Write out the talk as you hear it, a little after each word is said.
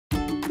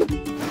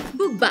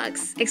Book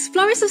Bugs,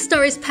 Explorers of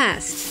Stories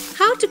Past.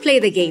 How to play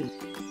the game.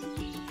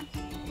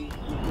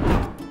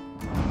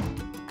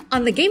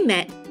 On the game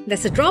mat,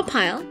 there's a draw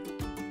pile,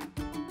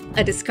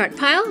 a discard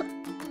pile,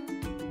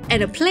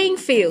 and a playing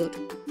field.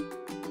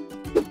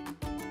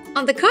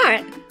 On the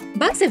card,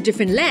 bugs have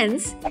different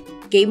lengths,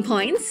 game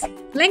points,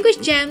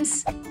 language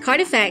gems,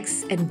 card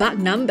effects, and bug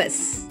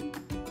numbers.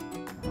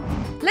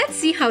 Let's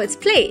see how it's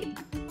played.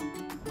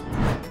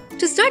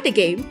 To start the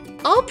game,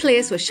 all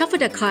players will shuffle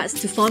their cards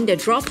to form their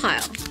draw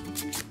pile.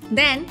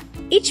 Then,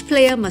 each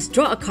player must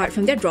draw a card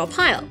from their draw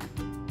pile.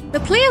 The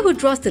player who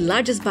draws the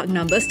largest bug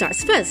number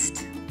starts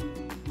first.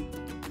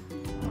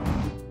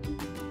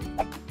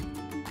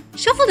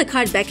 Shuffle the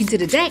card back into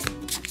the deck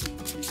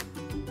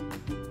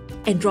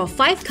and draw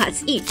 5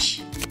 cards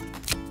each.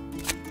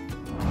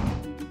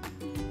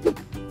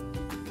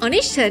 On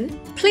each turn,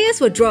 players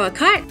will draw a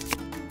card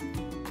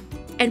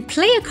and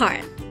play a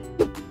card.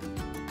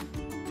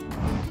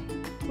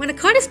 When a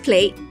card is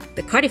played,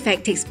 the card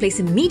effect takes place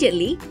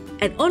immediately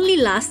and only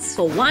lasts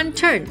for 1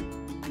 turn.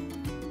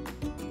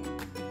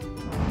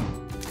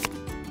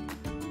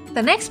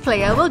 The next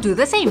player will do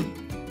the same.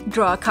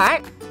 Draw a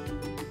card,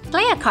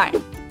 play a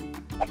card.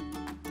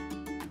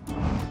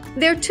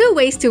 There are 2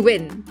 ways to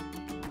win.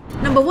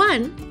 Number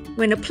 1,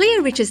 when a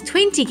player reaches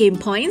 20 game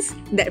points,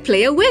 that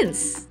player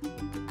wins.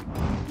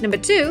 Number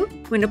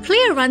 2, when a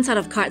player runs out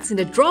of cards in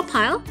the draw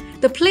pile,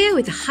 the player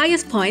with the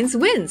highest points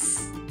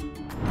wins.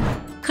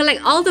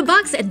 Collect all the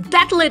bugs and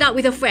battle it out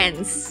with your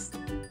friends.